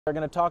We're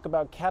going to talk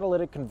about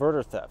catalytic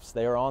converter thefts.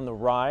 They are on the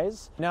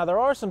rise. Now, there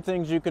are some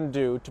things you can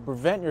do to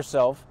prevent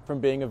yourself from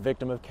being a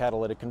victim of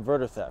catalytic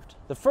converter theft.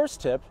 The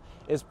first tip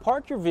is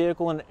park your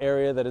vehicle in an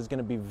area that is going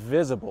to be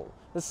visible.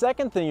 The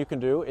second thing you can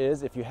do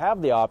is, if you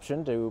have the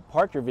option to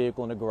park your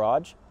vehicle in a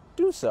garage,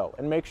 do so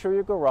and make sure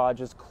your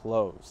garage is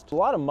closed. A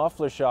lot of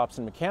muffler shops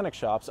and mechanic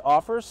shops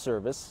offer a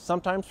service,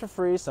 sometimes for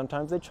free,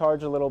 sometimes they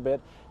charge a little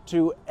bit,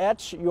 to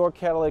etch your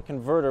catalytic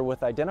converter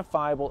with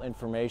identifiable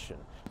information.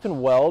 You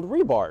can weld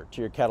rebar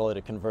to your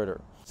catalytic converter.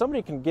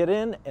 Somebody can get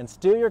in and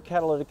steal your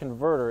catalytic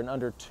converter in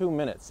under 2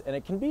 minutes, and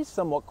it can be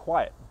somewhat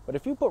quiet. But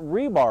if you put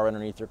rebar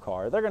underneath your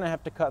car, they're going to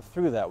have to cut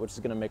through that, which is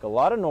going to make a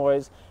lot of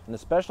noise, and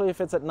especially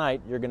if it's at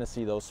night, you're going to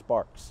see those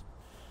sparks.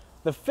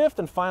 The fifth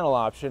and final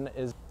option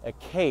is a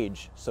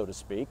cage, so to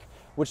speak,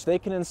 which they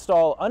can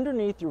install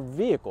underneath your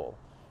vehicle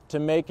to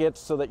make it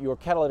so that your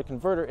catalytic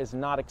converter is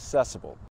not accessible.